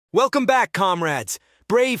Welcome back, comrades!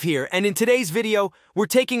 Brave here, and in today's video, we're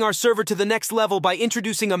taking our server to the next level by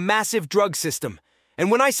introducing a massive drug system.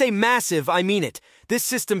 And when I say massive, I mean it. This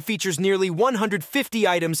system features nearly 150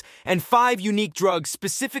 items and 5 unique drugs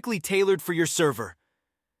specifically tailored for your server.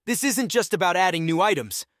 This isn't just about adding new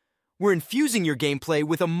items. We're infusing your gameplay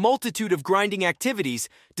with a multitude of grinding activities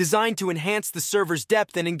designed to enhance the server's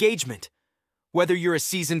depth and engagement. Whether you're a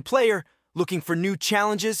seasoned player looking for new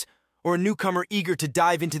challenges, or a newcomer eager to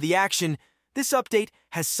dive into the action, this update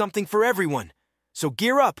has something for everyone. So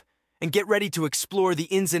gear up and get ready to explore the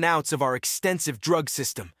ins and outs of our extensive drug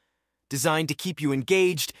system, designed to keep you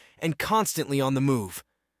engaged and constantly on the move.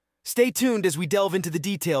 Stay tuned as we delve into the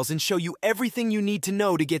details and show you everything you need to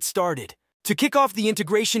know to get started. To kick off the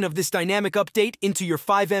integration of this dynamic update into your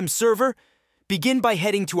Fivem server, begin by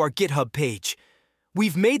heading to our GitHub page.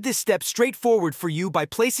 We've made this step straightforward for you by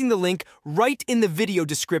placing the link right in the video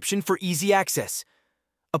description for easy access.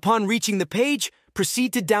 Upon reaching the page,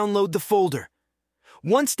 proceed to download the folder.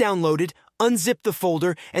 Once downloaded, unzip the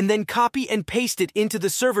folder and then copy and paste it into the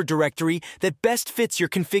server directory that best fits your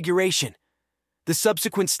configuration. The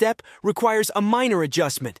subsequent step requires a minor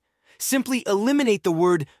adjustment. Simply eliminate the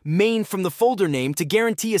word main from the folder name to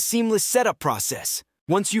guarantee a seamless setup process.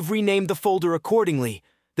 Once you've renamed the folder accordingly,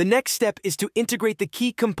 the next step is to integrate the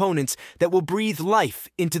key components that will breathe life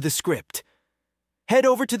into the script. Head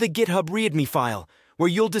over to the GitHub README file, where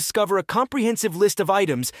you'll discover a comprehensive list of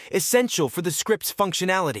items essential for the script's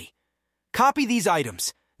functionality. Copy these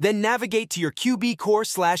items, then navigate to your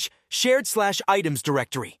qbcore/shared/items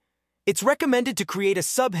directory. It's recommended to create a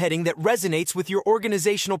subheading that resonates with your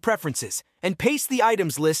organizational preferences, and paste the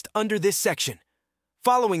items list under this section.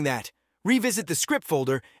 Following that, revisit the script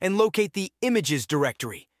folder and locate the Images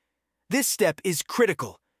directory. This step is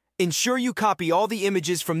critical. Ensure you copy all the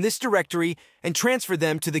images from this directory and transfer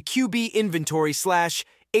them to the QB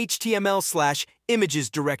inventory/HTML/images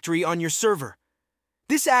directory on your server.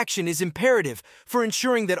 This action is imperative for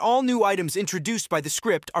ensuring that all new items introduced by the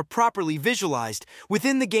script are properly visualized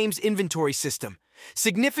within the game's inventory system,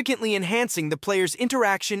 significantly enhancing the player's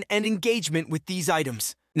interaction and engagement with these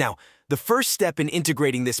items. Now, the first step in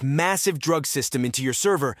integrating this massive drug system into your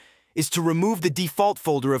server is to remove the default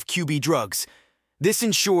folder of QB drugs. This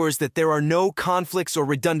ensures that there are no conflicts or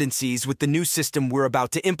redundancies with the new system we're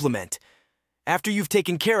about to implement. After you've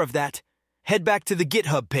taken care of that, head back to the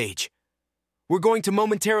GitHub page. We're going to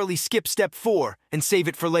momentarily skip step 4 and save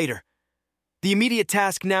it for later. The immediate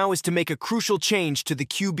task now is to make a crucial change to the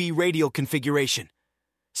QB radial configuration.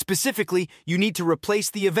 Specifically, you need to replace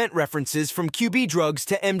the event references from QB drugs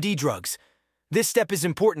to MD drugs. This step is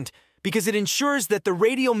important because it ensures that the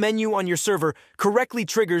radial menu on your server correctly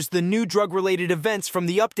triggers the new drug-related events from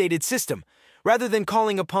the updated system, rather than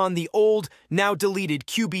calling upon the old, now deleted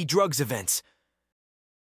QB drugs events.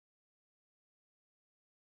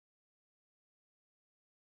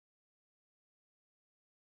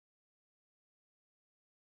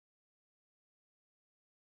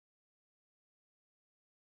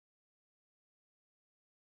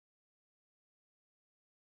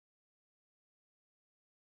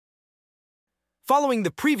 Following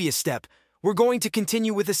the previous step, we're going to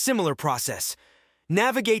continue with a similar process.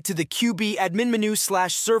 Navigate to the QB admin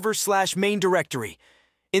menu/server/main directory.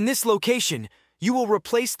 In this location, you will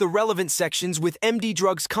replace the relevant sections with MD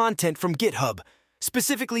Drugs content from GitHub,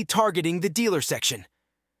 specifically targeting the dealer section.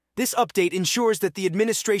 This update ensures that the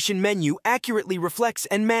administration menu accurately reflects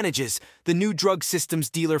and manages the new drug system's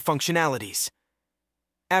dealer functionalities.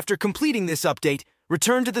 After completing this update,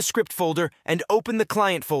 return to the script folder and open the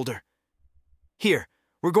client folder. Here,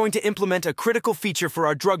 we're going to implement a critical feature for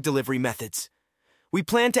our drug delivery methods. We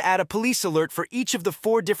plan to add a police alert for each of the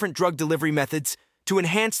 4 different drug delivery methods to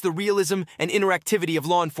enhance the realism and interactivity of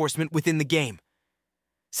law enforcement within the game.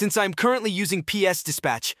 Since I'm currently using PS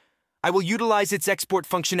Dispatch, I will utilize its export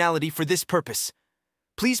functionality for this purpose.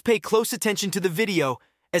 Please pay close attention to the video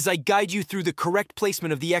as I guide you through the correct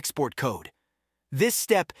placement of the export code. This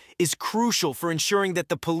step is crucial for ensuring that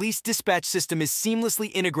the police dispatch system is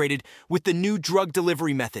seamlessly integrated with the new drug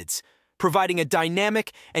delivery methods, providing a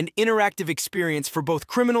dynamic and interactive experience for both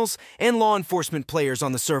criminals and law enforcement players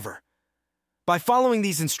on the server. By following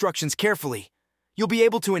these instructions carefully, you'll be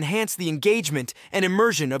able to enhance the engagement and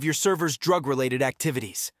immersion of your server's drug-related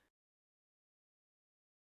activities.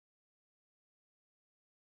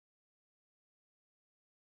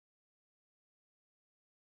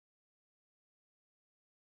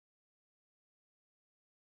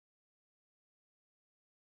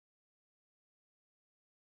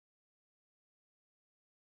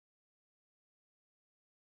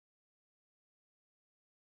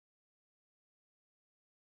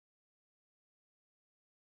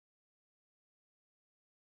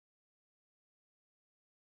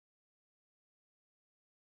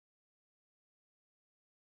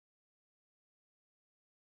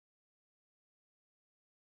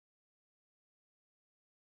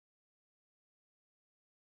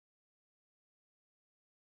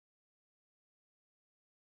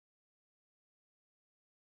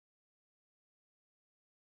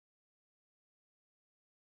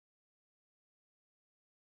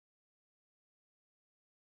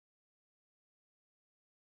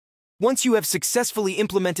 Once you have successfully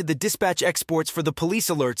implemented the dispatch exports for the police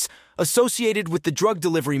alerts associated with the drug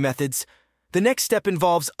delivery methods, the next step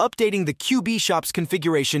involves updating the qbshop's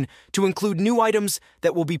configuration to include new items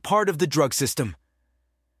that will be part of the drug system.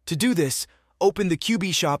 To do this, open the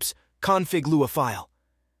qbshop's config Lua file.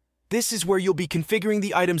 This is where you'll be configuring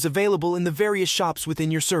the items available in the various shops within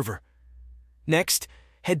your server. Next,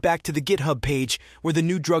 head back to the GitHub page where the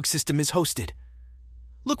new drug system is hosted.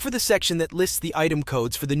 Look for the section that lists the item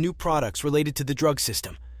codes for the new products related to the drug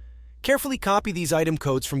system. Carefully copy these item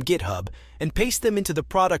codes from GitHub and paste them into the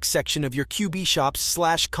products section of your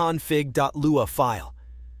qbshop/config.lua file.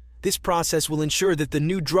 This process will ensure that the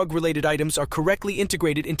new drug-related items are correctly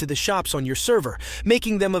integrated into the shops on your server,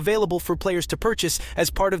 making them available for players to purchase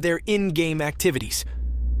as part of their in-game activities.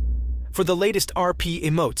 For the latest RP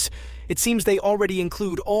emotes, it seems they already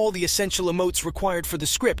include all the essential emotes required for the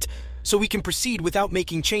script, so we can proceed without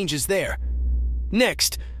making changes there.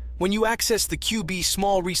 Next, when you access the QB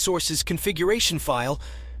Small Resources configuration file,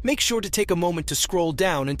 make sure to take a moment to scroll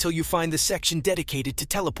down until you find the section dedicated to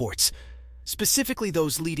teleports, specifically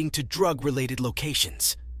those leading to drug-related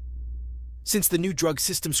locations. Since the new drug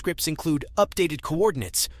system scripts include updated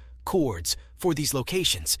coordinates, coords, for these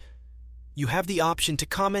locations, you have the option to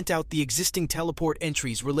comment out the existing teleport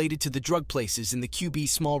entries related to the drug places in the QB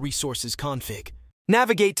Small Resources config.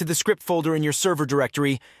 Navigate to the script folder in your server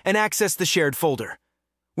directory and access the shared folder.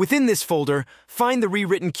 Within this folder, find the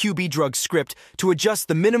rewritten QB drug script to adjust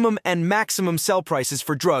the minimum and maximum sell prices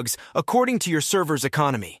for drugs according to your server's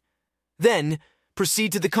economy. Then,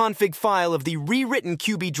 proceed to the config file of the rewritten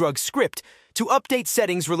QB drug script to update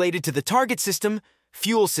settings related to the target system,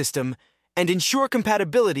 fuel system, and ensure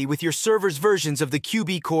compatibility with your server's versions of the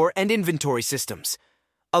qbcore and inventory systems,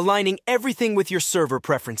 aligning everything with your server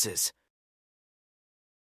preferences.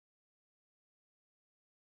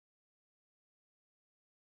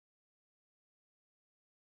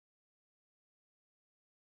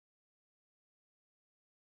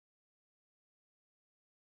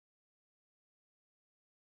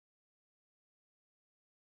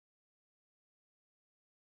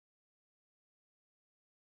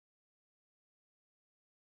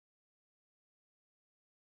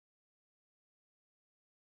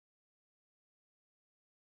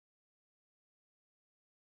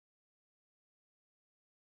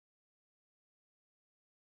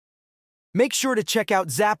 Make sure to check out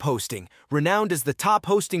Zap Hosting, renowned as the top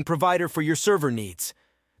hosting provider for your server needs.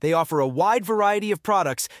 They offer a wide variety of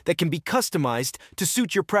products that can be customized to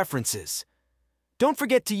suit your preferences. Don't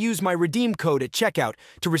forget to use my redeem code at checkout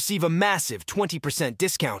to receive a massive 20%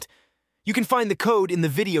 discount. You can find the code in the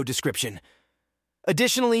video description.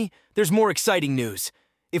 Additionally, there's more exciting news.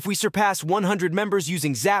 If we surpass 100 members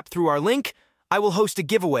using Zap through our link, I will host a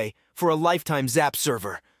giveaway for a lifetime Zap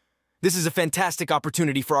server. This is a fantastic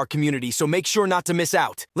opportunity for our community, so make sure not to miss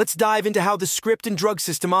out. Let's dive into how the script and drug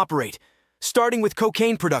system operate, starting with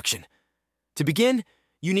cocaine production. To begin,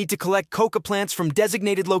 you need to collect coca plants from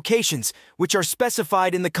designated locations, which are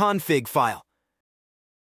specified in the config file.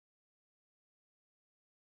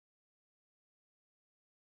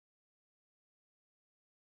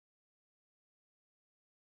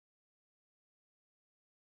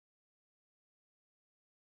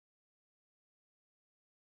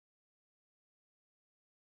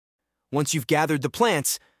 Once you've gathered the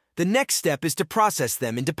plants, the next step is to process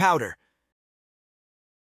them into powder.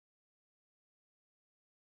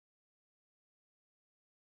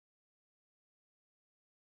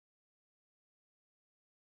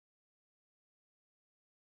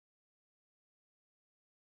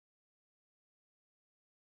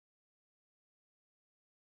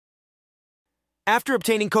 After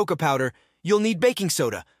obtaining coca powder, you'll need baking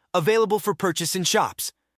soda, available for purchase in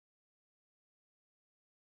shops.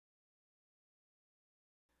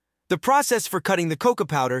 The process for cutting the coca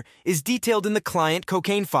powder is detailed in the client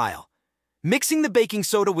cocaine file. Mixing the baking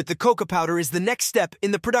soda with the coca powder is the next step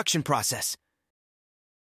in the production process.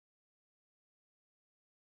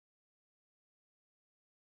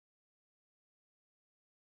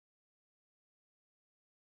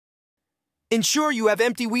 Ensure you have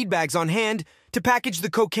empty weed bags on hand to package the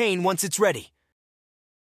cocaine once it's ready.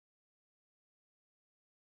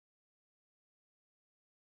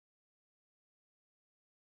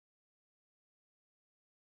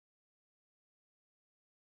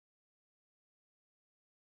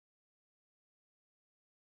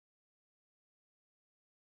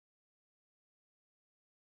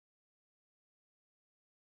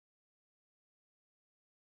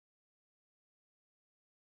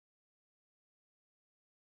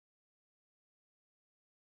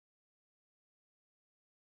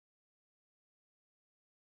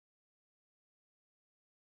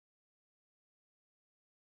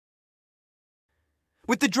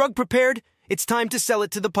 With the drug prepared, it's time to sell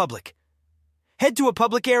it to the public. Head to a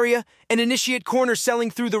public area and initiate corner selling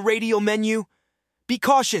through the radial menu. Be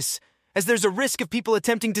cautious, as there's a risk of people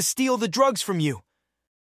attempting to steal the drugs from you.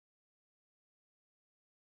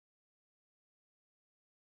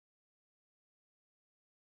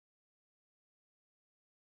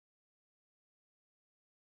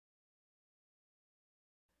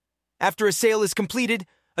 After a sale is completed,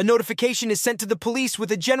 a notification is sent to the police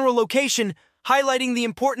with a general location highlighting the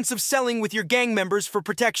importance of selling with your gang members for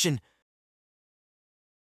protection.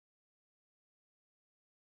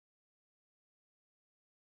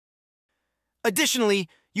 Additionally,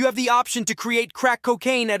 you have the option to create crack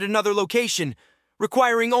cocaine at another location,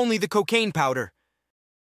 requiring only the cocaine powder.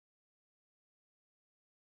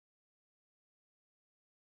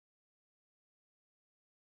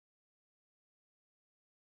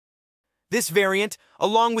 This variant,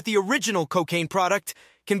 along with the original cocaine product,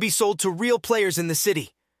 can be sold to real players in the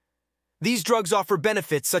city. These drugs offer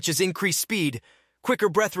benefits such as increased speed, quicker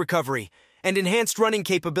breath recovery, and enhanced running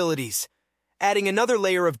capabilities, adding another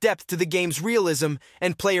layer of depth to the game's realism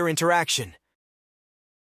and player interaction.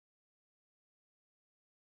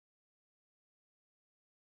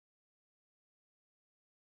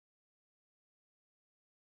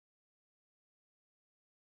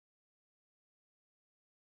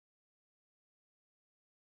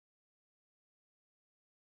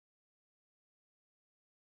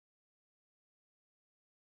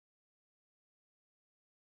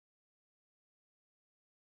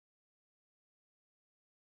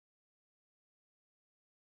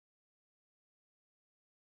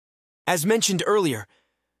 As mentioned earlier,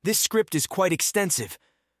 this script is quite extensive,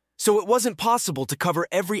 so it wasn't possible to cover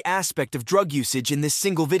every aspect of drug usage in this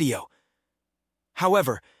single video.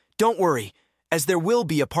 However, don't worry, as there will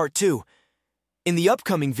be a part 2. In the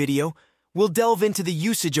upcoming video, we'll delve into the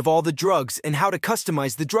usage of all the drugs and how to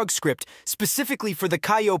customize the drug script specifically for the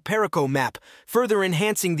qbcore map, further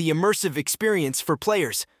enhancing the immersive experience for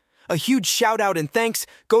players. A huge shout out and thanks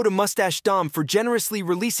go to Mustache Dom for generously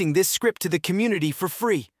releasing this script to the community for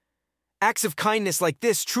free. Acts of kindness like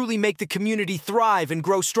this truly make the community thrive and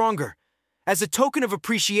grow stronger. As a token of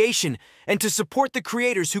appreciation and to support the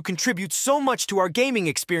creators who contribute so much to our gaming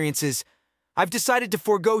experiences, I've decided to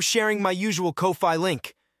forego sharing my usual Ko-Fi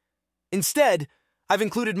link. Instead, I've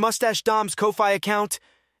included Mustache Dom's Ko-Fi account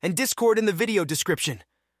and Discord in the video description.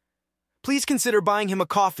 Please consider buying him a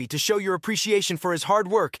coffee to show your appreciation for his hard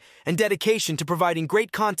work and dedication to providing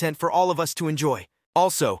great content for all of us to enjoy.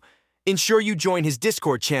 Also, ensure you join his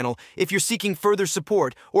Discord channel if you're seeking further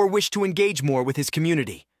support or wish to engage more with his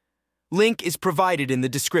community. Link is provided in the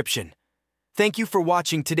description. Thank you for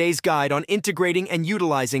watching today's guide on integrating and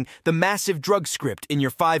utilizing the massive drug script in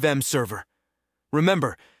your Fivem server.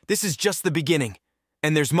 Remember, this is just the beginning,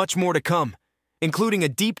 and there's much more to come, including a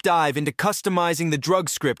deep dive into customizing the drug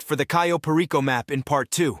script for the qbcore map in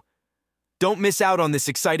part 2. Don't miss out on this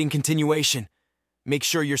exciting continuation. Make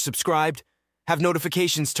sure you're subscribed, have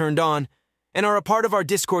notifications turned on, and are a part of our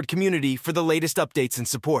Discord community for the latest updates and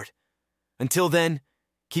support. Until then,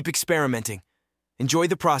 keep experimenting, enjoy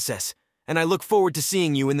the process, and I look forward to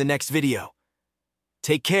seeing you in the next video.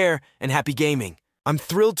 Take care and happy gaming. I'm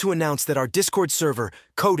thrilled to announce that our Discord server,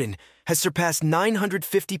 Coden, has surpassed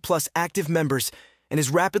 950 plus active members and is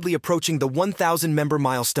rapidly approaching the 1,000 member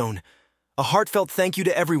milestone. A heartfelt thank you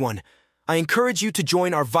to everyone. I encourage you to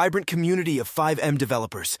join our vibrant community of Fivem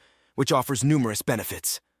developers, which offers numerous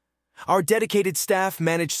benefits. Our dedicated staff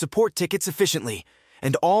manage support tickets efficiently,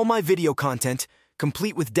 and all my video content,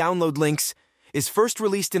 complete with download links, is first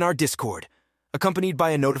released in our Discord, accompanied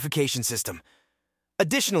by a notification system.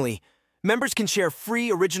 Additionally, members can share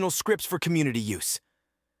free original scripts for community use.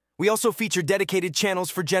 We also feature dedicated channels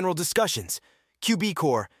for general discussions,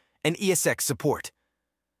 qbcore, and ESX support.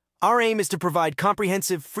 Our aim is to provide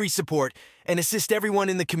comprehensive, free support and assist everyone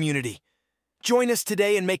in the community. Join us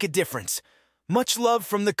today and make a difference. Much love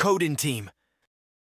from the Coden team.